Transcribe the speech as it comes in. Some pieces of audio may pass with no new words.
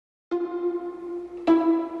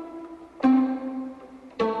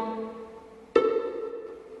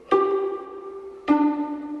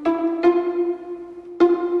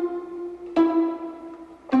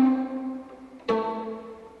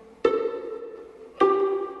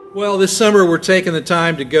Well, this summer we're taking the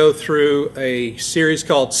time to go through a series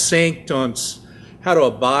called Synced on how to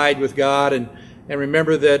abide with God. And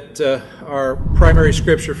remember that our primary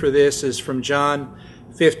scripture for this is from John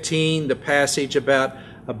 15, the passage about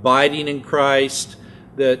abiding in Christ,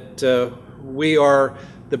 that we are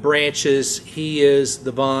the branches, He is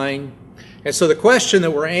the vine. And so the question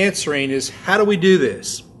that we're answering is, how do we do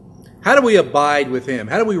this? How do we abide with Him?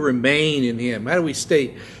 How do we remain in Him? How do we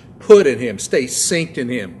stay put in Him, stay synced in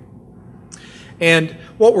Him? And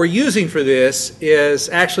what we're using for this is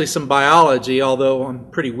actually some biology, although I'm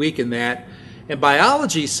pretty weak in that. And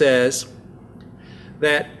biology says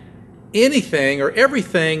that anything or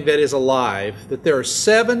everything that is alive, that there are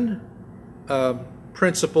seven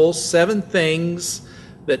principles, seven things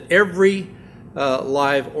that every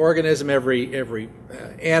live organism, every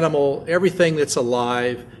animal, everything that's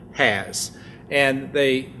alive has. And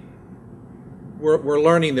we're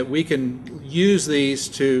learning that we can use these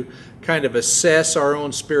to kind of assess our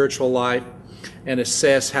own spiritual life and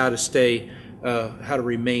assess how to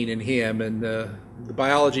remain in Him. And the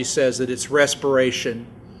biology says that it's respiration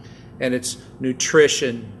and it's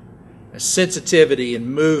nutrition, sensitivity and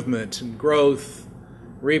movement and growth,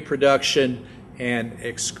 reproduction and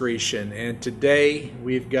excretion. And today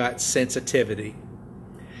we've got sensitivity.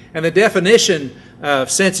 And the definition of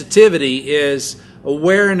sensitivity is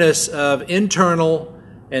awareness of internal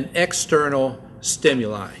and external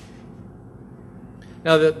stimuli.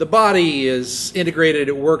 Now, the body is integrated,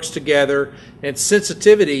 it works together, and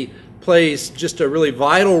sensitivity plays just a really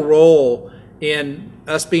vital role in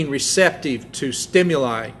us being receptive to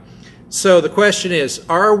stimuli. So the question is,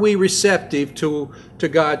 are we receptive to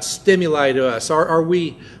God's stimuli to us? Are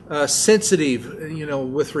we sensitive,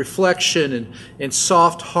 with reflection and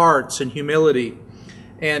soft hearts and humility?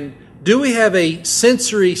 And do we have a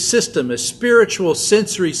sensory system, a spiritual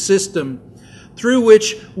sensory system through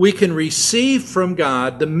which we can receive from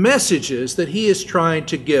God the messages that He is trying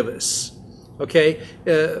to give us? Okay,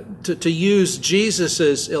 to use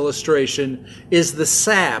Jesus' illustration, is the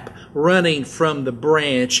sap running from the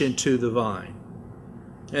branch into the vine?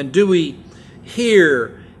 And do we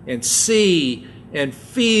hear and see and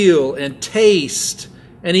feel and taste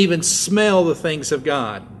and even smell the things of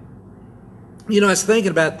God? I was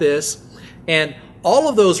thinking about this, and all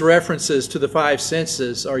of those references to the five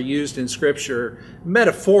senses are used in Scripture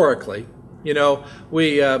metaphorically.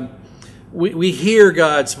 We hear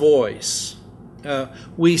God's voice.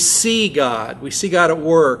 We see God. We see God at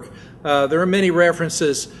work. There are many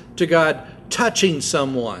references to God touching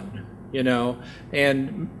someone,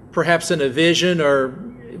 and perhaps in a vision or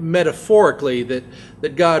metaphorically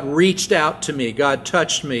that God reached out to me, God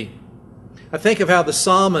touched me. I think of how the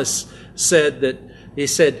psalmist said that, he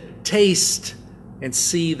said, "Taste and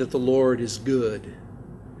see that the Lord is good."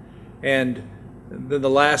 And then the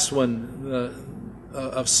last one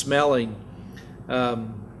of smelling,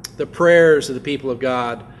 the prayers of the people of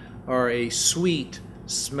God are a sweet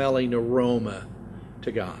smelling aroma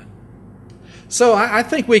to God. So I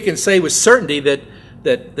think we can say with certainty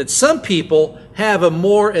that some people have a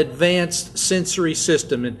more advanced sensory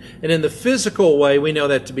system. And in the physical way, we know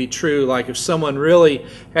that to be true. Like if someone really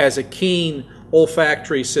has a keen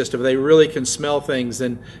olfactory system, they really can smell things,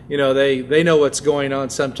 and they know what's going on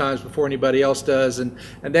sometimes before anybody else does, and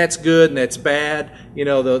that's good and that's bad.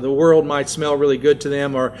 The world might smell really good to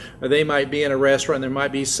them, or they might be in a restaurant and there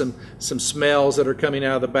might be some smells that are coming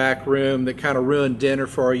out of the back room that kind of ruin dinner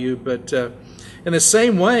for you. But in the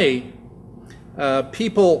same way,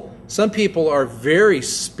 some people are very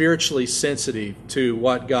spiritually sensitive to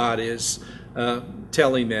what God is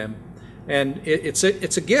telling them. And it's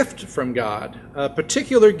a gift from God, a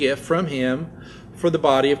particular gift from Him for the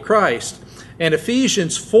body of Christ. And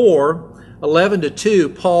Ephesians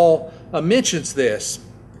 4:11-2, Paul mentions this.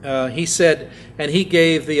 He said, "And He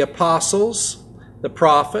gave the apostles, the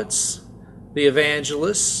prophets, the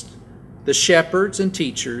evangelists, the shepherds and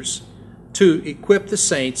teachers to equip the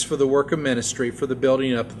saints for the work of ministry, for the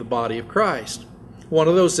building up of the body of Christ." One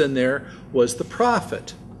of those in there was the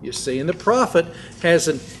prophet, you see. And the prophet has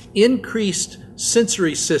an increased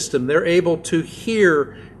sensory system. They're able to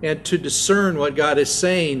hear and to discern what God is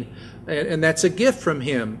saying, and that's a gift from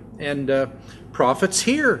Him. And prophets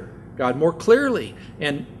hear God more clearly,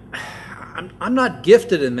 and I'm not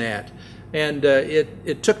gifted in that. And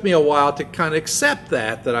it took me a while to kind of accept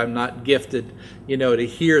that I'm not gifted, to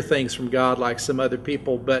hear things from God like some other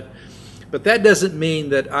people. But that doesn't mean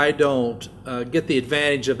that I don't get the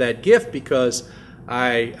advantage of that gift, because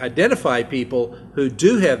I identify people who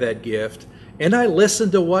do have that gift, and I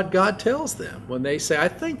listen to what God tells them. When they say, "I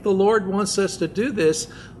think the Lord wants us to do this,"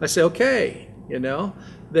 I say, "Okay,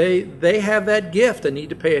 they have that gift and need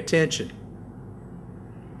to pay attention.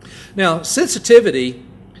 Now, sensitivity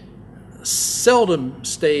seldom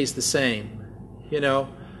stays the same.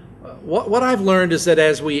 What I've learned is that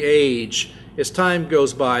as we age, as time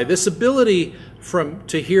goes by, this ability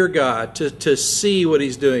to hear God, to see what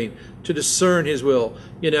He's doing, to discern His will,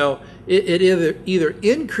 it either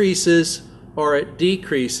increases or it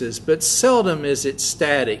decreases, but seldom is it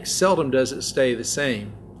static. Seldom does it stay the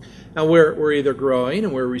same. Now we're either growing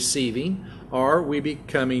and we're receiving, or we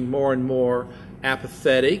becoming more and more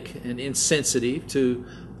apathetic and insensitive to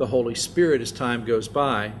the Holy Spirit as time goes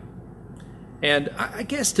by. And I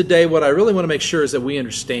guess today what I really want to make sure is that we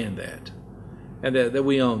understand that, and that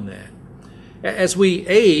we own that. As we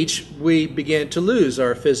age, we begin to lose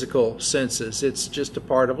our physical senses. It's just a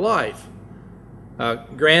part of life.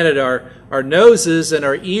 Granted, our noses and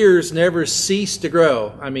our ears never cease to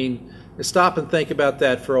grow. I mean, stop and think about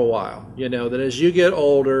that for a while. That as you get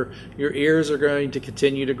older, your ears are going to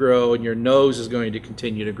continue to grow and your nose is going to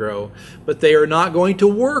continue to grow. But they are not going to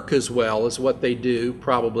work as well as what they do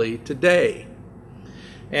probably today.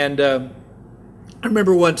 And I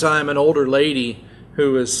remember one time an older lady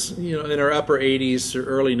who was in her upper 80s or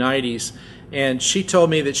early 90s, and she told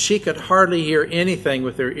me that she could hardly hear anything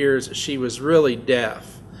with her ears. She was really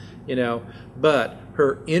deaf, but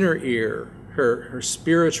her inner ear, her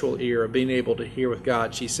spiritual ear of being able to hear with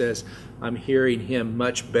God, she says, I'm hearing Him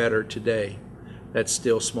much better today. That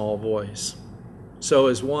still small voice. So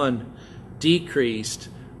as one decreased,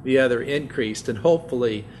 the other increased, and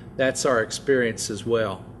hopefully that's our experience as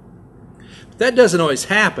well. But that doesn't always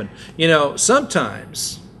happen.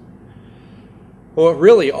 Sometimes, or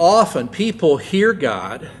really often, people hear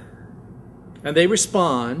God and they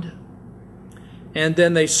respond, and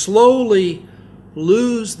then they slowly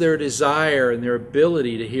lose their desire and their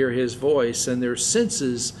ability to hear His voice, and their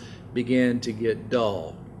senses begin to get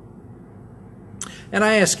dull. And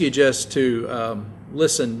I ask you just to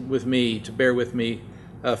listen with me, to bear with me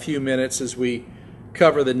a few minutes as we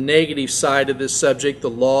cover the negative side of this subject, the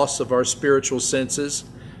loss of our spiritual senses,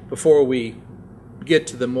 before we get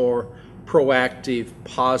to the more proactive,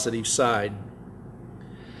 positive side.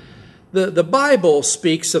 The Bible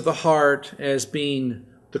speaks of the heart as being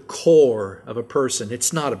the core of a person.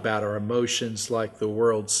 It's not about our emotions like the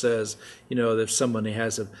world says. That if someone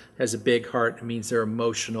has a big heart, it means they're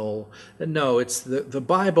emotional. No, it's the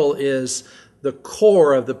Bible is the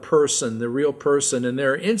core of the person, the real person. And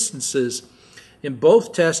there are instances in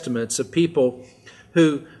both Testaments of people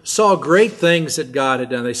who saw great things that God had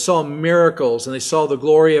done. They saw miracles and they saw the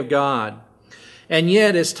glory of God. And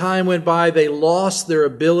yet, as time went by, they lost their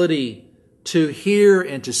ability to hear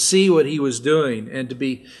and to see what He was doing, and to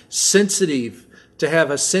be sensitive, to have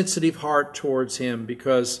a sensitive heart towards Him,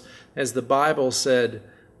 because, as the Bible said,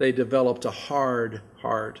 they developed a hard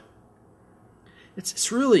heart.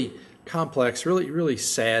 It's really complex, really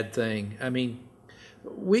sad thing. I mean,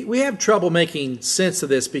 we have trouble making sense of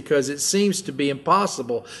this because it seems to be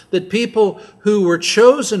impossible that people who were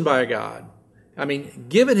chosen by God,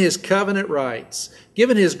 given His covenant rights,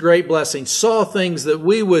 given His great blessing, saw things that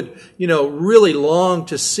we would, really long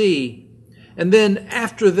to see. And then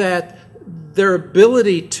after that, their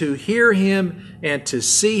ability to hear Him and to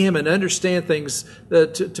see Him and understand things,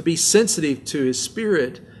 to be sensitive to His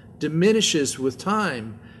Spirit, diminishes with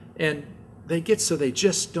time. And they get so they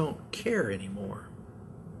just don't care anymore.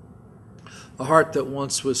 A heart that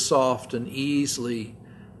once was soft and easily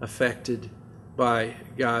affected by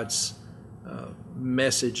God's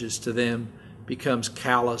messages to them becomes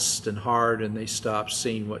calloused and hard, and they stop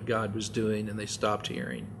seeing what God was doing, and they stopped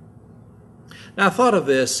hearing. Now, I thought of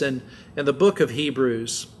this in the book of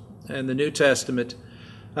Hebrews and the New Testament.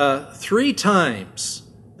 3 times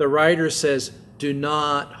the writer says, do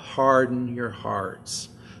not harden your hearts.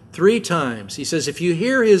 3 times. He says, if you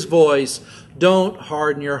hear His voice, don't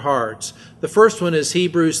harden your hearts. The first one is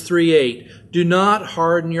Hebrews 3:8. Do not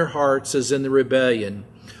harden your hearts as in the rebellion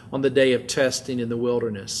on the day of testing in the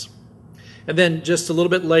wilderness. And then just a little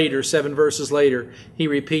bit later, 7 verses later, he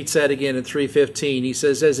repeats that again in 3:15. He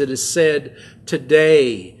says, as it is said,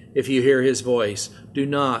 today, if you hear His voice, do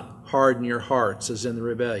not harden your hearts as in the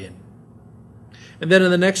rebellion. And then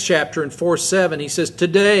in the next chapter, in 4:7, he says,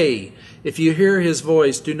 today, if you hear His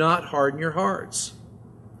voice, do not harden your hearts.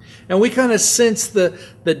 And we kind of sense the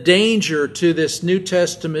danger to this New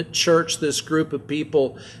Testament church, this group of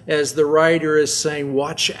people, as the writer is saying,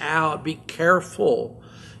 watch out, be careful.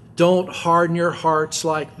 Don't harden your hearts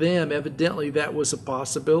like them. Evidently, that was a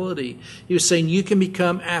possibility. He was saying you can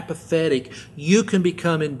become apathetic. You can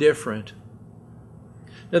become indifferent.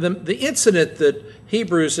 Now, the incident that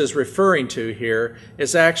Hebrews is referring to here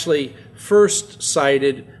is actually first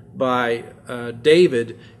cited by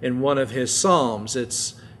David in one of his Psalms.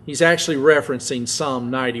 He's actually referencing Psalm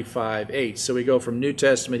 95:8. So we go from New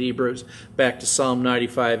Testament Hebrews back to Psalm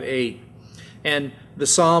 95:8. And the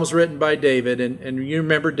Psalm's written by David, and you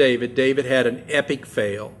remember David. David had an epic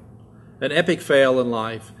fail in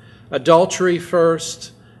life. Adultery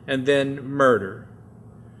first, and then murder.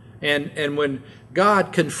 And when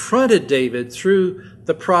God confronted David through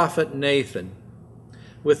the prophet Nathan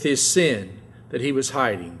with his sin that he was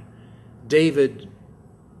hiding, David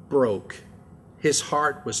broke. His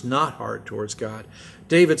heart was not hard towards God.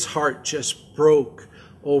 David's heart just broke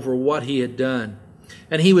over what he had done.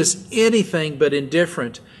 And he was anything but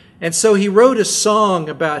indifferent. And so he wrote a song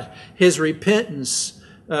about his repentance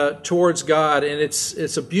towards God. And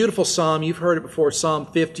it's a beautiful psalm. You've heard it before, Psalm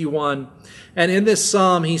 51. And in this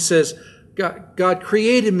psalm he says, God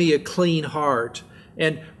created me a clean heart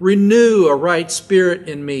and renew a right spirit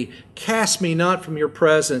in me. Cast me not from your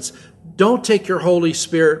presence. Don't take your Holy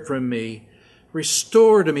Spirit from me.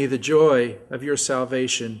 Restore to me the joy of your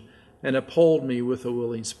salvation and uphold me with a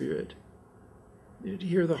willing spirit. Did you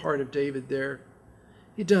hear the heart of David there?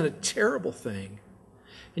 He'd done a terrible thing.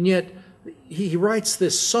 And yet he writes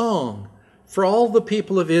this song for all the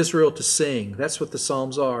people of Israel to sing. That's what the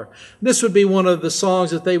Psalms are. This would be one of the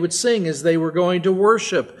songs that they would sing as they were going to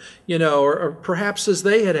worship, or perhaps as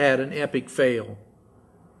they had had an epic fail.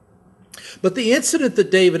 But the incident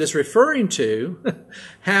that David is referring to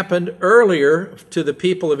happened earlier to the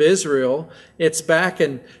people of Israel. It's back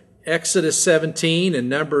in Exodus 17 and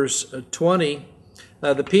Numbers 20.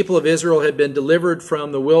 The people of Israel had been delivered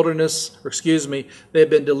from the wilderness, they had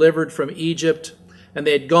been delivered from Egypt, and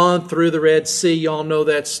they had gone through the Red Sea. You all know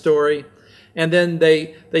that story. And then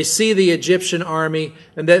they see the Egyptian army,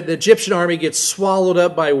 and the Egyptian army gets swallowed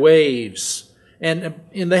up by waves. And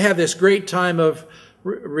they have this great time of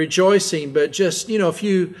rejoicing, but just, a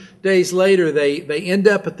few days later, they end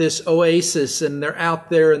up at this oasis, and they're out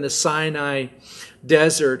there in the Sinai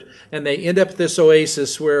desert, and they end up at this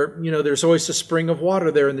oasis where, there's always a spring of water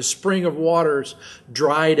there, and the spring of water's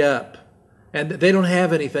dried up, and they don't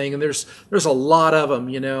have anything, and there's a lot of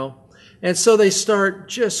them, and so they start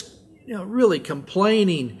just, really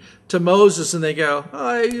complaining to Moses, and they go,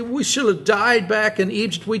 we should have died back in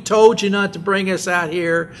Egypt. We told you not to bring us out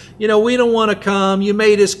here. We don't want to come. You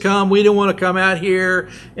made us come. We don't want to come out here.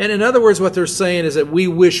 And in other words, what they're saying is that we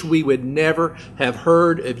wish we would never have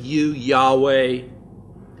heard of you, Yahweh.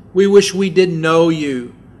 We wish we didn't know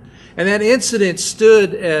you. And that incident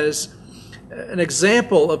stood as an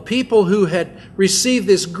example of people who had received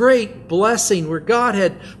this great blessing where God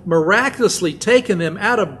had miraculously taken them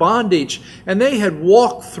out of bondage, and they had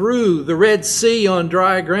walked through the Red Sea on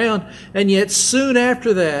dry ground, and yet soon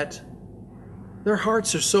after that, their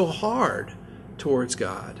hearts are so hard towards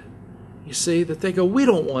God. You see, that they go, we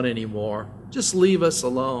don't want any more. Just leave us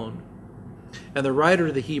alone. And the writer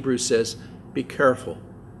of the Hebrews says, be careful.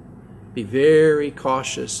 Be very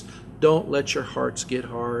cautious. Don't let your hearts get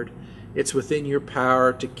hard. It's within your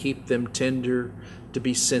power to keep them tender, to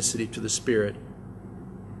be sensitive to the Spirit.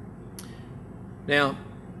 Now,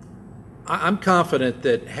 I'm confident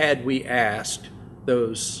that had we asked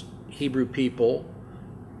those Hebrew people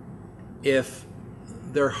if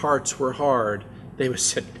their hearts were hard, they would have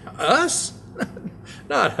said, us?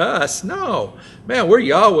 Not us, no. Man, we're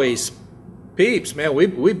Yahweh's peeps, man.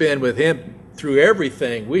 We've been with Him through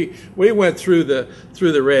everything. We went through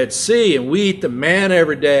the Red Sea, and we eat the manna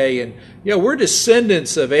every day, and we're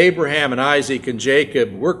descendants of Abraham and Isaac and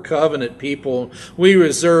Jacob. We're covenant people. We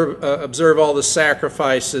observe all the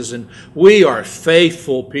sacrifices, and we are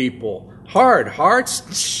faithful people. Hard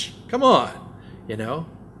hearts? Come on,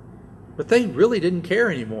 But they really didn't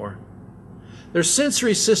care anymore. Their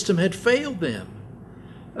sensory system had failed them.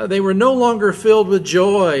 They were no longer filled with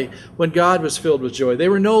joy when God was filled with joy. They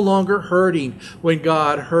were no longer hurting when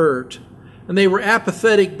God hurt. And they were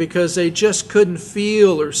apathetic because they just couldn't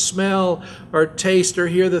feel or smell or taste or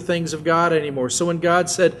hear the things of God anymore. So when God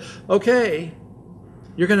said, okay,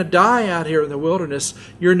 you're going to die out here in the wilderness,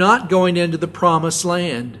 you're not going into the promised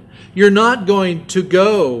land. You're not going to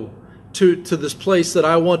go to this place that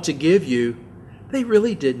I want to give you. They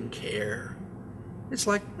really didn't care. It's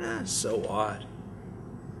like, so what?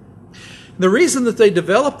 The reason that they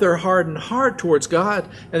developed their hardened heart towards God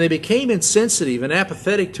and they became insensitive and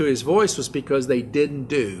apathetic to His voice was because they didn't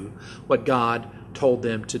do what God told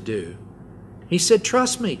them to do. He said,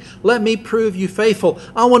 trust me. Let me prove you faithful.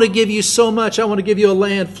 I want to give you so much. I want to give you a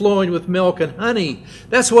land flowing with milk and honey.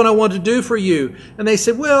 That's what I want to do for you. And they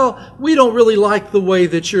said, well, we don't really like the way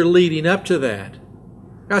that you're leading up to that.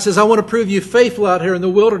 God says, I want to prove you faithful out here in the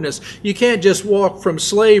wilderness. You can't just walk from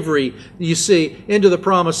slavery, you see, into the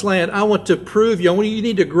promised land. I want to prove you. You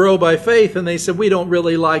need to grow by faith. And they said, we don't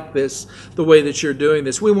really like this, the way that you're doing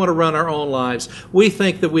this. We want to run our own lives. We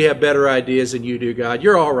think that we have better ideas than you do, God.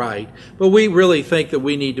 You're all right. But we really think that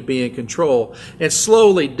we need to be in control. And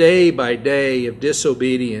slowly, day by day of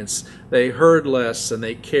disobedience, they heard less and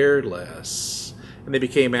they cared less. And they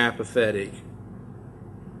became apathetic.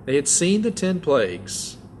 They had seen the 10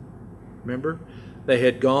 plagues. Remember? They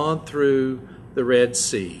had gone through the Red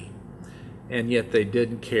Sea, and yet they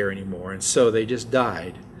didn't care anymore. And so they just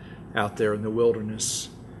died out there in the wilderness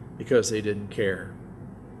because they didn't care.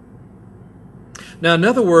 Now,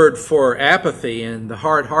 another word for apathy and the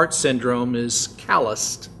hard heart syndrome is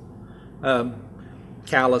callused.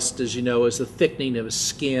 Callused, as you know, is the thickening of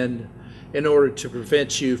skin in order to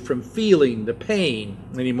prevent you from feeling the pain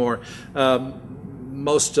anymore.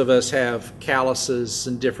 Most of us have calluses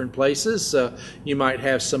in different places. You might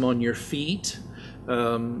have some on your feet.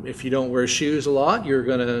 If you don't wear shoes a lot, you're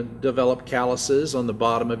going to develop calluses on the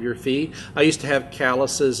bottom of your feet. I used to have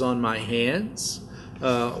calluses on my hands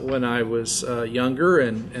when I was younger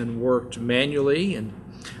and worked manually. And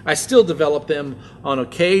I still develop them on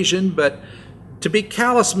occasion, but to be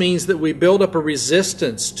callous means that we build up a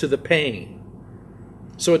resistance to the pain.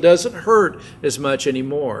 So it doesn't hurt as much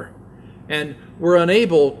anymore. And we're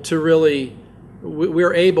able then,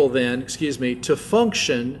 to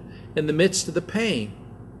function in the midst of the pain.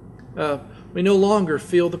 We no longer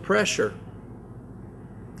feel the pressure.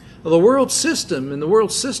 In the world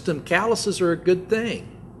system, calluses are a good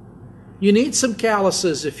thing. You need some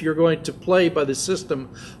calluses if you're going to play by the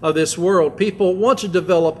system of this world. People want to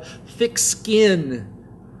develop thick skin,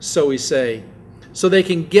 so we say, so they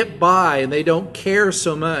can get by and they don't care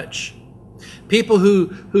so much. People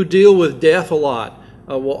who deal with death a lot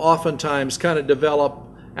will oftentimes kind of develop,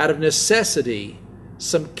 out of necessity,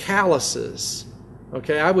 some calluses.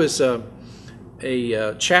 Okay, I was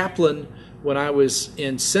a chaplain when I was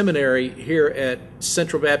in seminary here at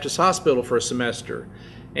Central Baptist Hospital for a semester.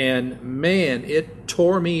 And man, it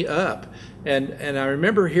tore me up. And I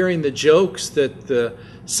remember hearing the jokes that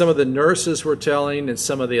some of the nurses were telling and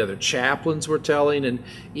some of the other chaplains were telling, and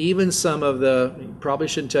even some of probably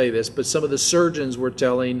shouldn't tell you this, but some of the surgeons were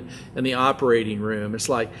telling in the operating room. It's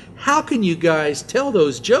like, how can you guys tell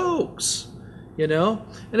those jokes? You know?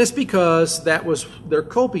 And it's because that was their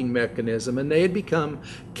coping mechanism, and they had become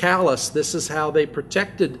callous. This is how they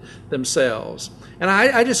protected themselves. And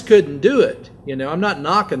I just couldn't do it. You know, I'm not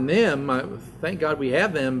knocking them. Thank God we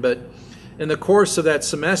have them, but in the course of that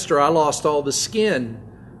semester, I lost all the skin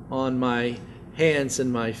on my hands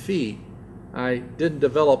and my feet. I didn't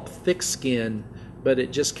develop thick skin, but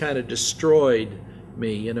it just kind of destroyed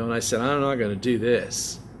me, you know, and I said, I'm not going to do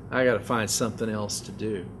this. I got to find something else to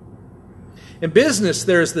do. In business,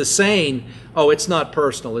 there's the saying, oh, it's not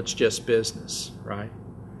personal, it's just business, right?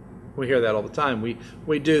 We hear that all the time.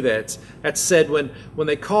 We do that. That's said when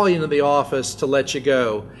they call you into the office to let you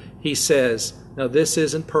go. He says, no, this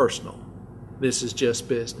isn't personal. This is just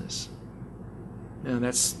business. And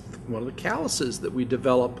that's one of the calluses that we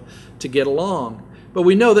develop to get along. But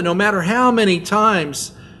we know that no matter how many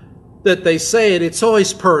times that they say it, it's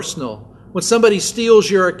always personal. When somebody steals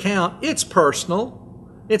your account, it's personal.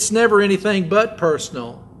 It's never anything but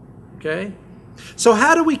personal. Okay? So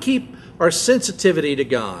how do we keep our sensitivity to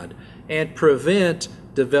God and prevent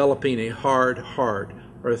developing a hard heart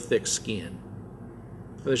or a thick skin?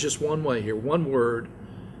 There's just one way here, one word,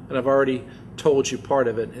 and I've already told you part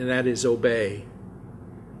of it, and that is obey.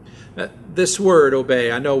 This word,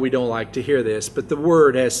 obey, I know we don't like to hear this, but the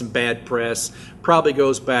word has some bad press, probably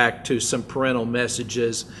goes back to some parental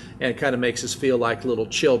messages, and kind of makes us feel like little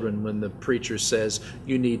children when the preacher says,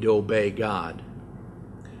 you need to obey God.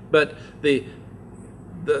 But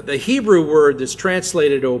the Hebrew word that's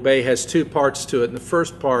translated obey has two parts to it, and the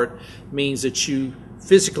first part means that you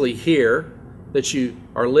physically hear, that you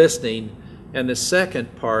are listening, and the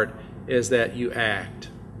second part is that you act.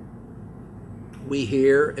 We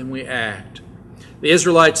hear and we act. The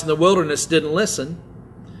Israelites in the wilderness didn't listen,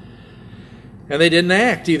 and they didn't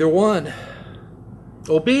act, either one.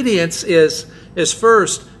 Obedience is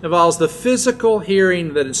first involves the physical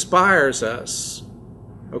hearing that inspires us,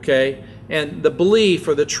 okay, and the belief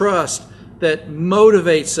or the trust that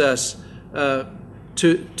motivates us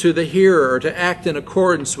to the hearer or to act in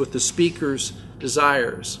accordance with the speaker's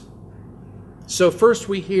desires. So first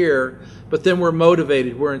we hear, but then we're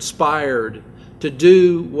motivated, we're inspired to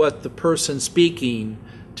do what the person speaking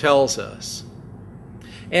tells us.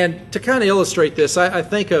 And to kind of illustrate this, I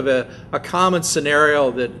think of a common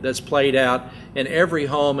scenario that's played out in every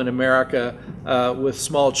home in America with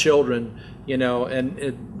small children,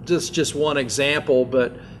 and just one example,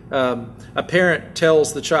 but a parent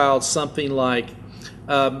tells the child something like,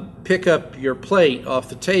 pick up your plate off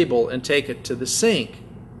the table and take it to the sink.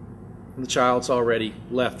 And the child's already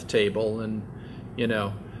left the table and,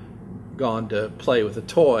 gone to play with a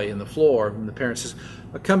toy on the floor. And the parent says,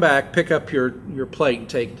 come back, pick up your plate and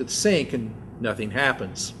take it to the sink, and nothing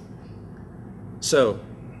happens. So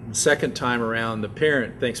the second time around, the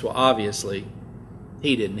parent thinks, well, obviously,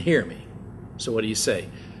 he didn't hear me. So what do you say?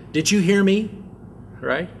 Did you hear me?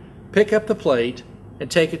 Right? Pick up the plate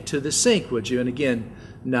and take it to the sink, would you? And again,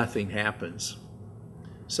 nothing happens.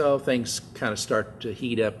 So things kind of start to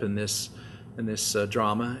heat up in this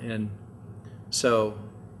drama, and so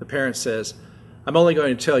the parent says, I'm only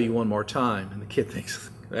going to tell you one more time. And the kid thinks,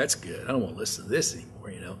 that's good. I don't want to listen to this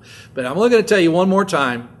anymore, But I'm only going to tell you one more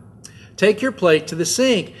time. Take your plate to the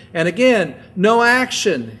sink. And again, no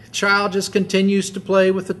action. Child just continues to play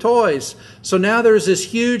with the toys. So now there's this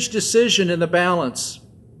huge decision in the balance,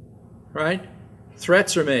 right?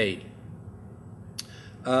 Threats are made.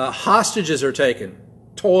 Hostages are taken.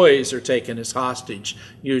 Toys are taken as hostage,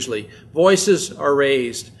 usually. Voices are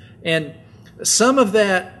raised. And some of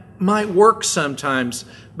that might work sometimes,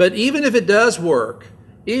 but even if it does work,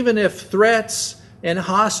 even if threats and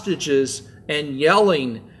hostages and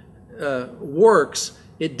yelling works,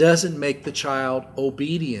 it doesn't make the child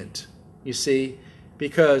obedient, you see,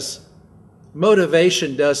 because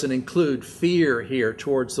motivation doesn't include fear here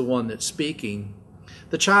towards the one that's speaking.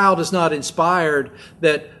 The child is not inspired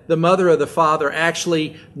that the mother or the father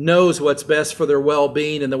actually knows what's best for their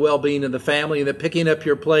well-being and the well-being of the family, and that picking up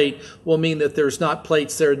your plate will mean that there's not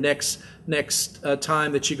plates there next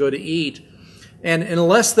time that you go to eat. And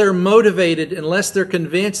unless they're motivated, unless they're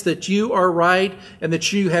convinced that you are right and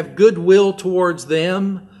that you have goodwill towards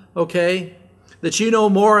them, okay, that you know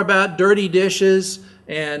more about dirty dishes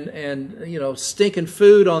and stinking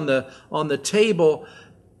food on the table,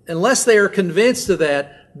 unless they are convinced of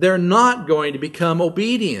that, they're not going to become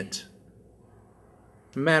obedient.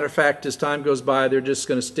 Matter of fact, as time goes by, they're just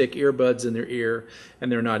going to stick earbuds in their ear,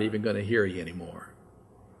 and they're not even going to hear you anymore.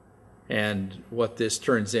 And what this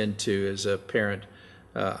turns into as a parent,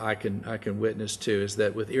 I can witness to, is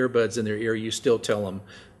that with earbuds in their ear, you still tell them,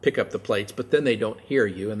 pick up the plates, but then they don't hear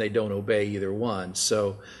you, and they don't obey either one.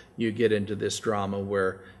 So you get into this drama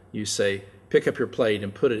where you say, pick up your plate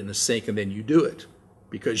and put it in the sink, and then you do it,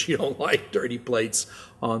 because you don't like dirty plates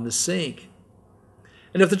on the sink.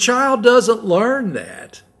 And if the child doesn't learn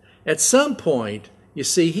that, at some point, you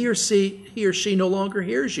see, he or she no longer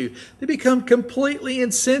hears you. They become completely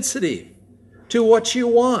insensitive to what you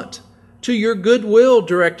want, to your goodwill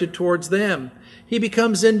directed towards them. He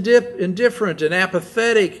becomes indifferent and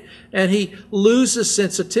apathetic, and he loses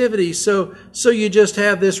sensitivity. So you just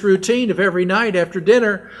have this routine of every night after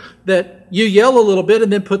dinner that you yell a little bit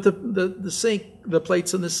and then put the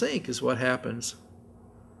plates in the sink is what happens.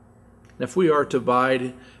 And if we want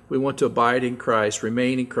to abide in Christ,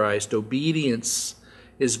 remain in Christ, obedience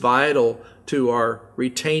is vital to our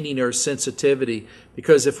retaining our sensitivity.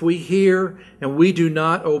 Because if we hear and we do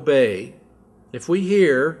not obey, if we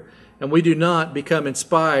hear and we do not become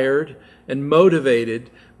inspired and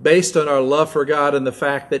motivated based on our love for God and the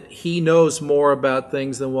fact that He knows more about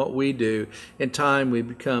things than what we do, in time we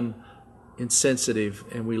become insensitive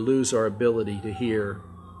and we lose our ability to hear.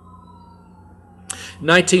 In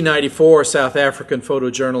 1994, South African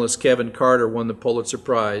photojournalist Kevin Carter won the Pulitzer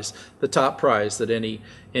Prize, the top prize that any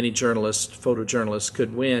photojournalist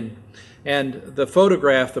could win. And the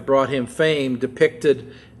photograph that brought him fame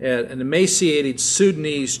depicted an emaciated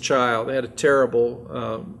Sudanese child. They had a terrible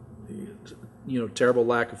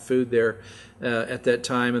lack of food there at that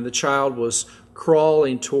time, and the child was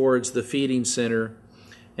crawling towards the feeding center,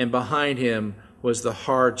 and behind him was the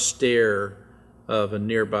hard stare of a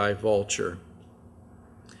nearby vulture.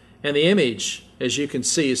 And the image, as you can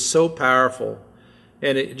see, is so powerful,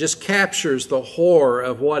 and it just captures the horror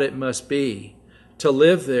of what it must be to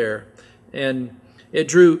live there. And it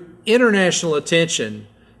drew international attention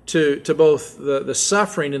to both the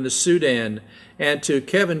suffering in the Sudan and to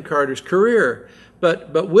Kevin Carter's career.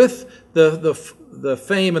 But with the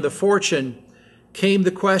fame and the fortune came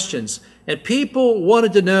the questions. And people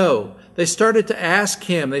wanted to know. They started to ask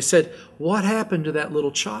him. They said, what happened to that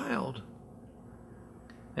little child?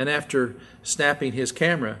 And after snapping his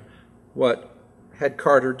camera, what had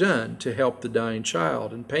Carter done to help the dying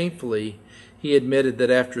child? And painfully, he admitted that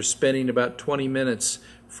after spending about 20 minutes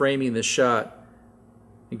framing the shot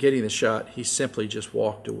and getting the shot, he simply just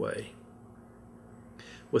walked away.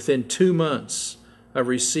 within 2 months of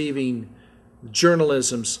receiving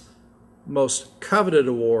journalism's most coveted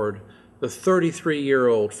award, the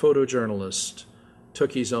 33-year-old photojournalist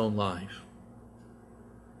took his own life.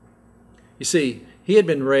 You see, he had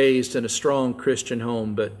been raised in a strong Christian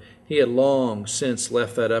home, but he had long since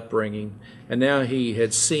left that upbringing, and now he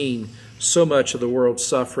had seen so much of the world's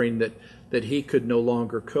suffering that he could no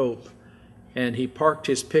longer cope. And he parked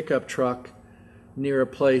his pickup truck near a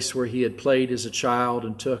place where he had played as a child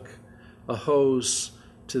and took a hose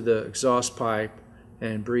to the exhaust pipe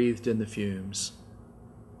and breathed in the fumes.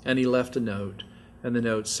 And he left a note, and the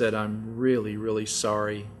note said, "I'm really, really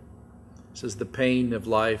sorry." It says, "The pain of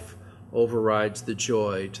life overrides the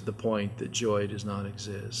joy to the point that joy does not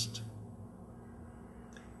exist."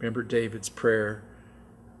 Remember David's prayer,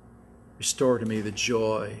 "Restore to me the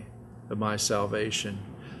joy of my salvation."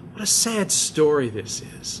 What a sad story this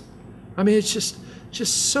is. I mean, it's just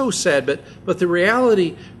so sad. But the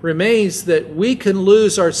reality remains that we can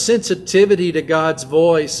lose our sensitivity to God's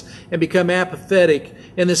voice and become apathetic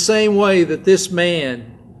in the same way that this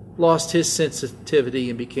man lost his sensitivity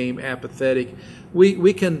and became apathetic.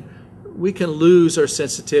 We can lose our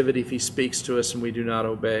sensitivity if he speaks to us and we do not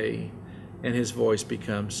obey, and his voice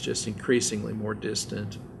becomes just increasingly more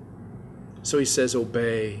distant. So he says,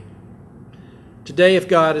 obey. Today, if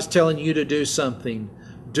God is telling you to do something,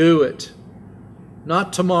 do it.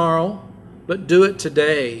 Not tomorrow, but do it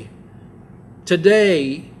today.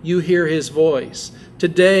 Today, you hear his voice.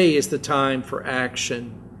 Today is the time for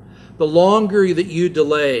action. The longer that you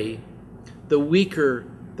delay, the weaker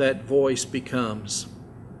that voice becomes.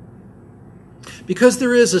 Because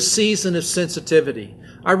there is a season of sensitivity.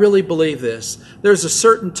 I really believe this. There's a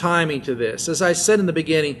certain timing to this. As I said in the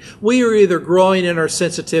beginning, we are either growing in our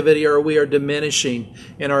sensitivity or we are diminishing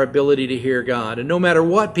in our ability to hear God. And no matter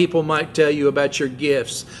what people might tell you about your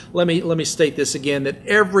gifts, let me state this again, that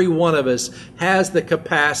every one of us has the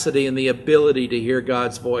capacity and the ability to hear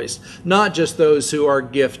God's voice. Not just those who are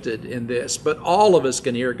gifted in this, but all of us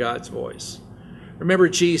can hear God's voice. Remember,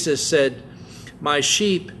 Jesus said, "My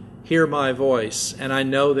sheep hear my voice, and I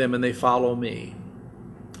know them and they follow me."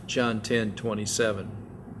 John 10:27.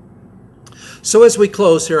 So as we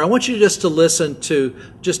close here, I want you just to listen to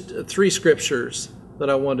just 3 scriptures that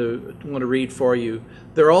I want to read for you.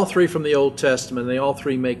 They're all 3 from the Old Testament. They all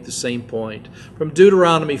 3 make the same point. From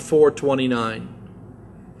Deuteronomy 4:29.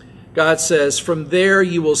 God says, "From there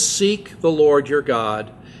you will seek the Lord your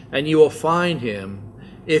God, and you will find him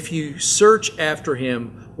if you search after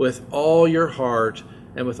him with all your heart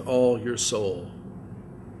and with all your soul."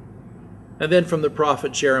 And then from the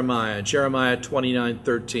prophet Jeremiah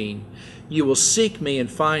 29:13, "You will seek me and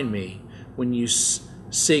find me when you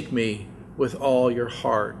seek me with all your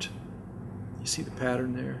heart." You see the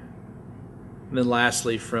pattern there? And then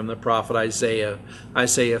lastly from the prophet Isaiah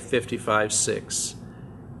 55:6.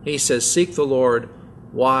 He says, "Seek the Lord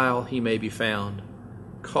while he may be found.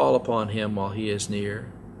 Call upon him while he is near."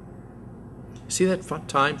 See that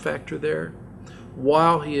time factor there?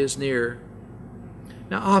 While he is near.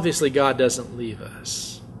 Now, obviously, God doesn't leave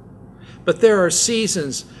us. But there are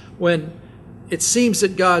seasons when it seems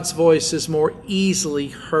that God's voice is more easily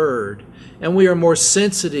heard, and we are more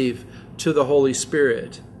sensitive to the Holy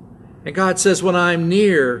Spirit. And God says, when I'm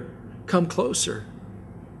near, come closer.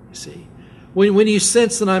 You see? When you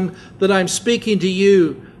sense that I'm speaking to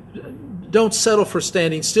you, don't settle for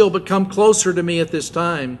standing still, but come closer to me at this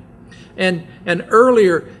time. And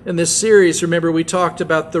earlier in this series, remember, we talked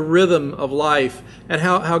about the rhythm of life and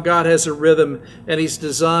how God has a rhythm, and he's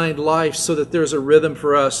designed life so that there's a rhythm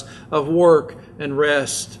for us of work and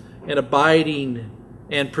rest and abiding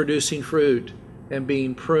and producing fruit and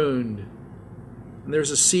being pruned. And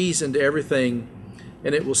there's a season to everything,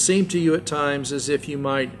 and it will seem to you at times as if you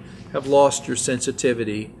might have lost your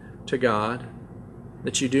sensitivity to God,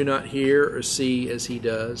 that you do not hear or see as he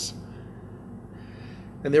does.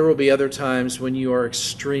 And there will be other times when you are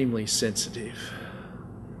extremely sensitive.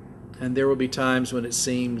 And there will be times when it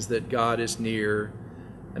seems that God is near,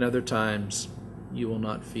 and other times you will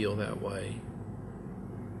not feel that way.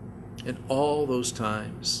 In all those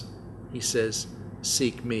times, he says,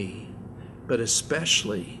 seek me, but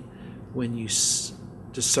especially when you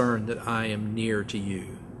discern that I am near to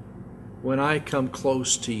you. When I come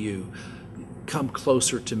close to you, come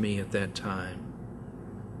closer to me at that time.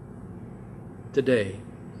 Today,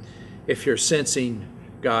 if you're sensing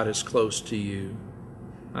God is close to you,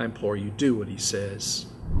 I implore you, do what he says.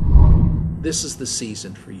 This is the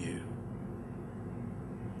season for you.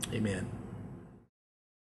 Amen.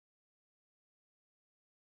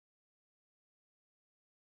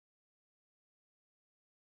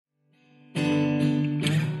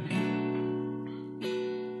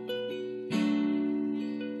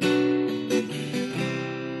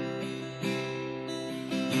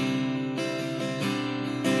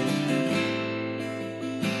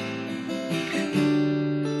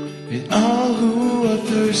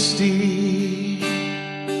 thirsty.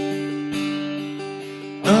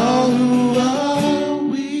 Oh, who are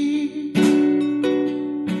we?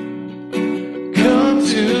 Come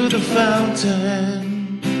to the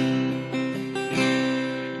fountain.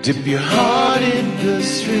 Dip your heart in the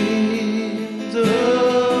streams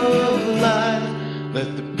of life.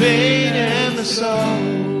 Let the pain and the sorrow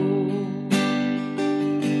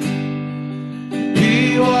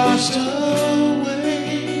be washed away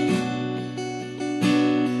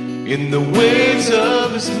in the waves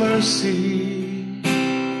of His mercy,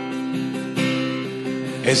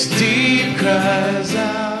 as deep cries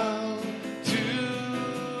out.